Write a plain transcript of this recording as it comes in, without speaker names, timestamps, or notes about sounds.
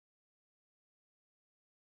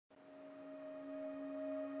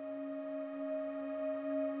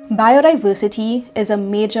Biodiversity is a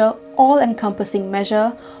major, all-encompassing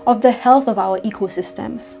measure of the health of our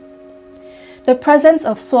ecosystems. The presence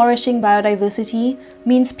of flourishing biodiversity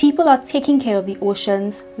means people are taking care of the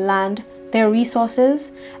oceans, land, their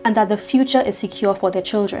resources, and that the future is secure for their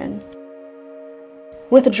children.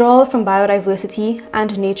 Withdrawal from biodiversity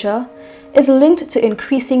and nature is linked to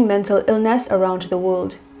increasing mental illness around the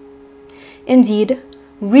world. Indeed,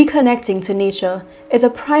 reconnecting to nature is a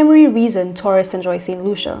primary reason tourists enjoy St.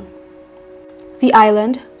 Lucia. The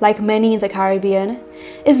island, like many in the Caribbean,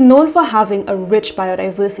 is known for having a rich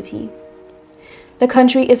biodiversity. The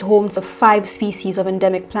country is home to 5 species of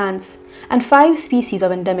endemic plants and 5 species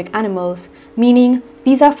of endemic animals, meaning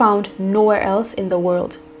these are found nowhere else in the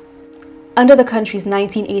world. Under the country's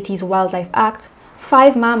 1980s Wildlife Act,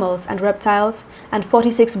 5 mammals and reptiles and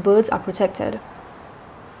 46 birds are protected.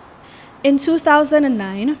 In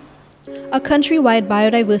 2009, a countrywide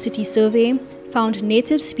biodiversity survey found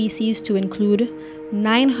native species to include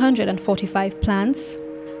 945 plants,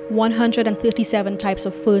 137 types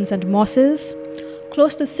of ferns and mosses,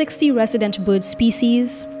 close to 60 resident bird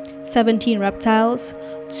species, 17 reptiles,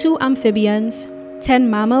 2 amphibians, 10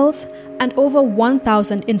 mammals, and over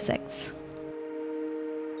 1,000 insects.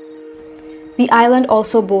 The island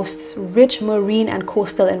also boasts rich marine and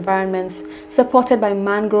coastal environments supported by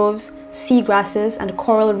mangroves, seagrasses, and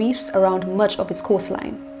coral reefs around much of its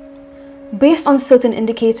coastline. Based on certain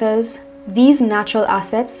indicators, these natural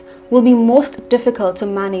assets will be most difficult to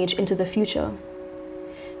manage into the future.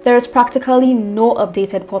 There is practically no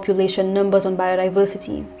updated population numbers on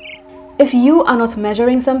biodiversity. If you are not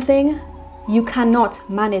measuring something, you cannot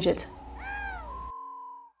manage it.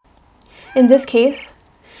 In this case,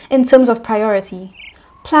 in terms of priority,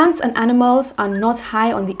 plants and animals are not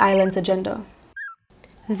high on the island's agenda.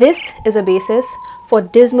 This is a basis for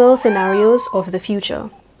dismal scenarios of the future.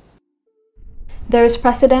 There is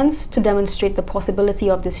precedence to demonstrate the possibility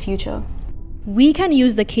of this future. We can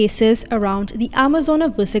use the cases around the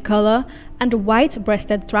Amazona versicolor and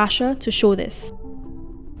white-breasted thrasher to show this.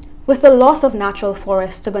 With the loss of natural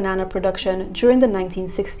forests to banana production during the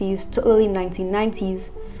 1960s to early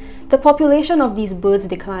 1990s, the population of these birds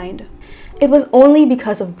declined. It was only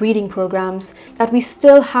because of breeding programs that we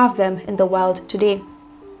still have them in the wild today.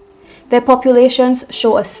 Their populations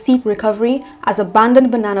show a steep recovery as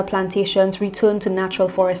abandoned banana plantations return to natural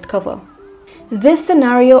forest cover. This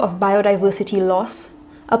scenario of biodiversity loss,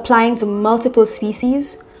 applying to multiple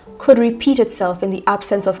species, could repeat itself in the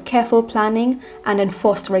absence of careful planning and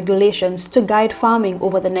enforced regulations to guide farming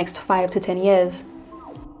over the next 5 to 10 years.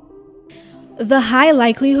 The high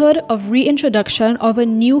likelihood of reintroduction of a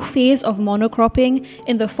new phase of monocropping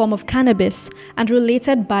in the form of cannabis and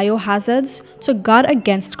related biohazards to guard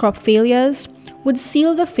against crop failures would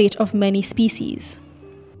seal the fate of many species.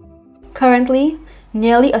 Currently,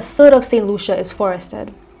 nearly a third of St. Lucia is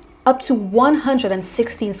forested. Up to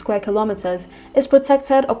 116 square kilometers is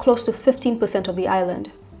protected, or close to 15% of the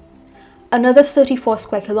island. Another 34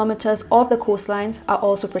 square kilometers of the coastlines are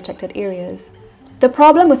also protected areas. The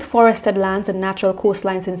problem with forested lands and natural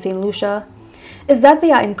coastlines in St. Lucia is that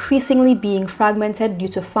they are increasingly being fragmented due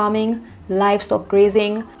to farming, livestock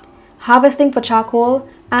grazing, harvesting for charcoal,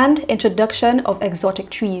 and introduction of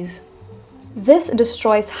exotic trees. This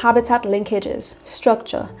destroys habitat linkages,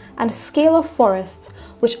 structure, and scale of forests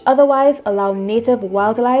which otherwise allow native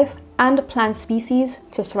wildlife and plant species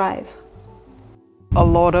to thrive. A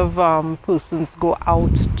lot of persons go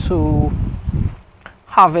out to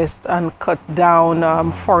harvest and cut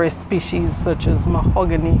down forest species such as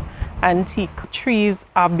mahogany, antique. Trees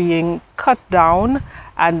are being cut down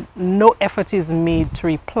and no effort is made to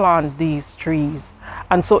replant these trees.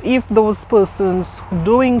 And so if those persons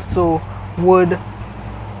doing so would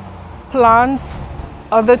plant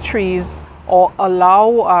other trees or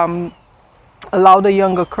allow the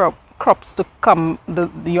younger crops to come, the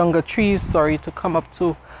younger trees, to come up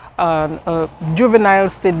to a juvenile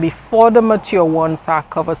state before the mature ones are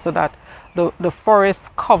covered, so that the forest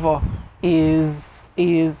cover is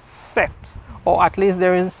set, or at least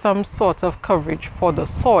there is some sort of coverage for the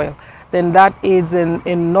soil, then that aids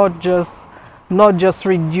in not just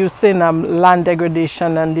reducing land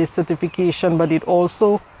degradation and desertification, but it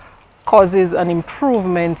also causes an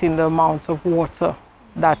improvement in the amount of water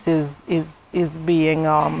that is being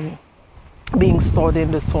stored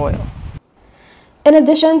in the soil. In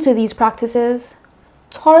addition to these practices,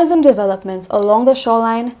 tourism development along the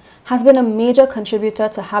shoreline has been a major contributor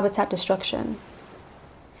to habitat destruction.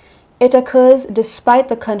 It occurs despite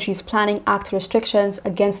the country's Planning Act restrictions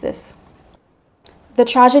against this. The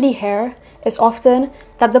tragedy here is often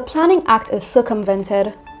that the Planning Act is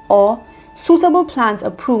circumvented or Suitable plans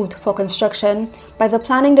approved for construction by the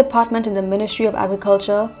Planning Department in the Ministry of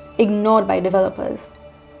Agriculture ignored by developers.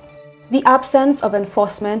 The absence of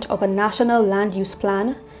enforcement of a national land use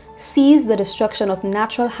plan sees the destruction of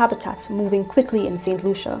natural habitats moving quickly in St.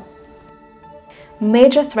 Lucia.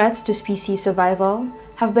 Major threats to species survival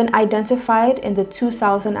have been identified in the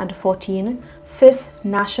 2014 5th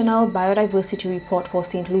National Biodiversity Report for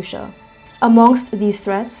St. Lucia. Amongst these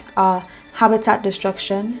threats are habitat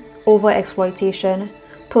destruction, overexploitation,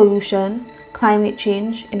 pollution, climate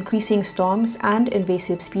change, increasing storms, and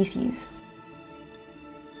invasive species.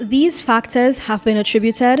 These factors have been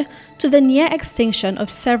attributed to the near extinction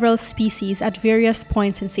of several species at various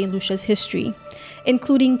points in St. Lucia's history,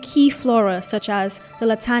 including key flora such as the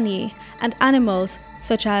lataniae and animals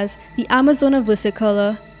such as the Amazona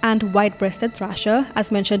versicolor and white-breasted thrasher,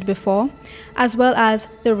 as mentioned before, as well as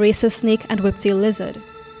the racer snake and whiptail lizard.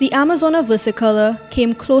 The Amazona versicolor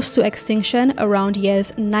came close to extinction around years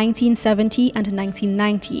 1970 and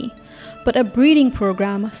 1990, but a breeding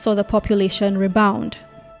program saw the population rebound.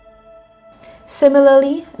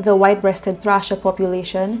 Similarly, the white-breasted thrasher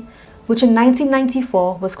population, which in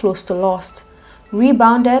 1994 was close to lost,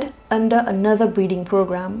 rebounded under another breeding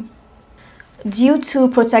program. Due to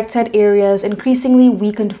protected areas' increasingly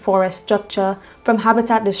weakened forest structure from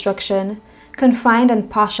habitat destruction, confined and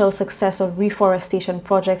partial success of reforestation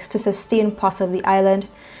projects to sustain parts of the island,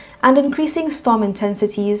 and increasing storm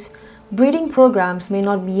intensities, breeding programs may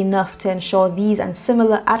not be enough to ensure these and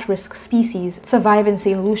similar at-risk species survive in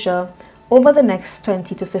St. Lucia over the next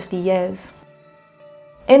 20 to 50 years.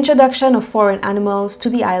 Introduction of foreign animals to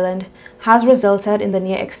the island has resulted in the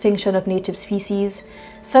near extinction of native species,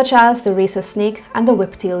 such as the racer snake and the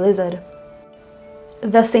whiptail lizard.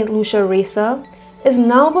 The St. Lucia racer is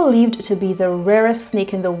now believed to be the rarest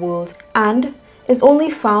snake in the world and is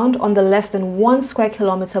only found on the less than 1 square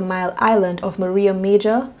kilometer mile island of Maria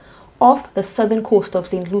Major off the southern coast of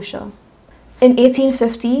St. Lucia. In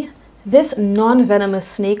 1850, this non-venomous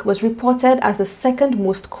snake was reported as the second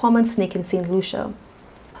most common snake in St. Lucia.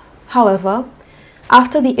 However,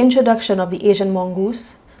 after the introduction of the Asian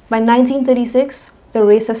mongoose, by 1936, the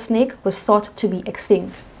racer snake was thought to be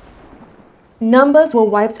extinct. Numbers were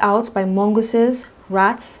wiped out by mongooses,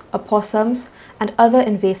 rats, opossums, and other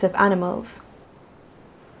invasive animals.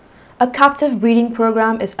 A captive breeding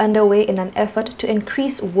program is underway in an effort to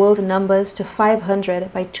increase world numbers to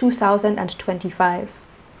 500 by 2025.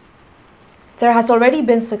 There has already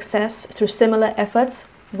been success through similar efforts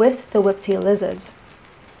with the whiptail lizards.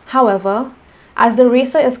 However, as the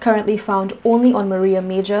racer is currently found only on Maria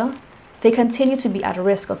Major, they continue to be at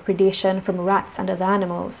risk of predation from rats and other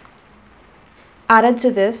animals. Added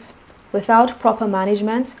to this, without proper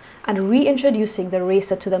management and reintroducing the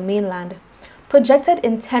racer to the mainland, projected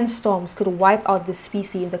intense storms could wipe out this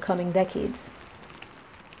species in the coming decades.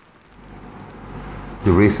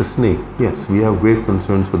 The racer snake, yes, we have great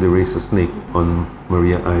concerns for the racer snake on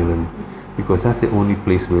Maria Island because that's the only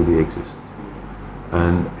place where they exist.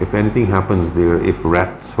 And if anything happens there, if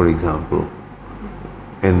rats, for example,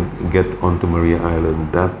 and get onto Maria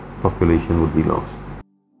Island, that population would be lost.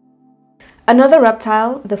 Another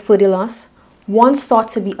reptile, the furdilas, once thought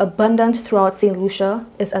to be abundant throughout St. Lucia,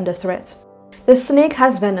 is under threat. The snake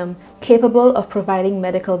has venom capable of providing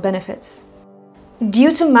medical benefits.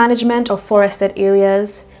 Due to management of forested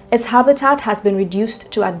areas, its habitat has been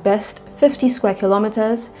reduced to at best 50 square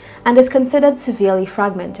kilometers and is considered severely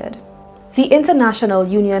fragmented. The International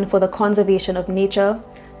Union for the Conservation of Nature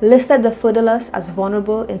listed the furdilas as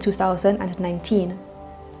vulnerable in 2019.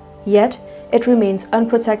 Yet, it remains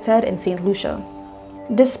unprotected in St. Lucia.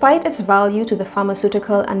 Despite its value to the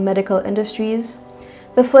pharmaceutical and medical industries,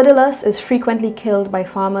 the furdilas is frequently killed by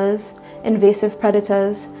farmers, invasive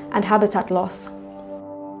predators, and habitat loss.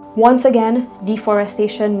 Once again,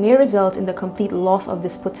 deforestation may result in the complete loss of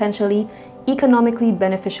this potentially economically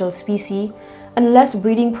beneficial species unless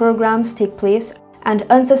breeding programs take place and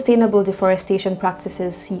unsustainable deforestation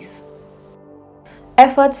practices cease.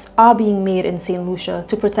 Efforts are being made in St. Lucia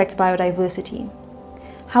to protect biodiversity.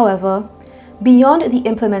 However, beyond the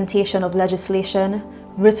implementation of legislation,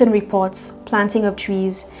 written reports, planting of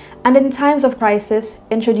trees, and in times of crisis,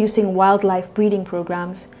 introducing wildlife breeding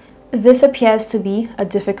programs, this appears to be a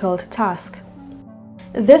difficult task.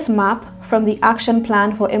 This map from the Action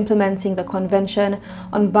Plan for Implementing the Convention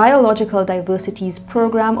on Biological Diversity's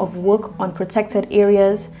Program of Work on Protected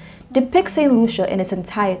Areas depicts St. Lucia in its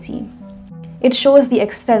entirety. It shows the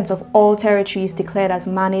extent of all territories declared as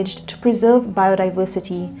managed to preserve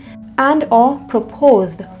biodiversity and/or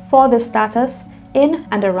proposed for the status in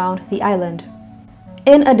and around the island.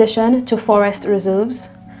 In addition to forest reserves,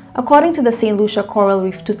 According to the St. Lucia Coral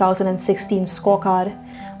Reef 2016 scorecard,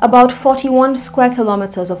 about 41 square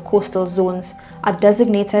kilometers of coastal zones are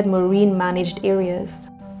designated marine managed areas.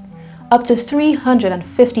 Up to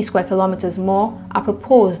 350 square kilometers more are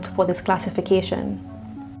proposed for this classification.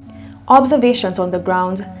 Observations on the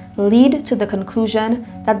ground lead to the conclusion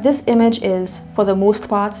that this image is, for the most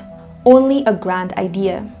part, only a grand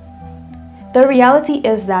idea. The reality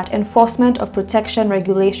is that enforcement of protection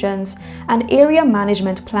regulations and area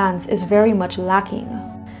management plans is very much lacking.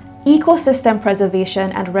 Ecosystem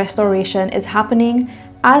preservation and restoration is happening,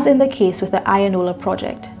 as in the case with the Ayanola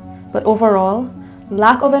project, but overall,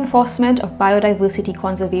 lack of enforcement of biodiversity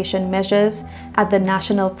conservation measures at the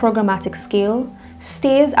national programmatic scale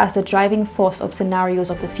stays as the driving force of scenarios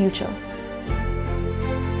of the future.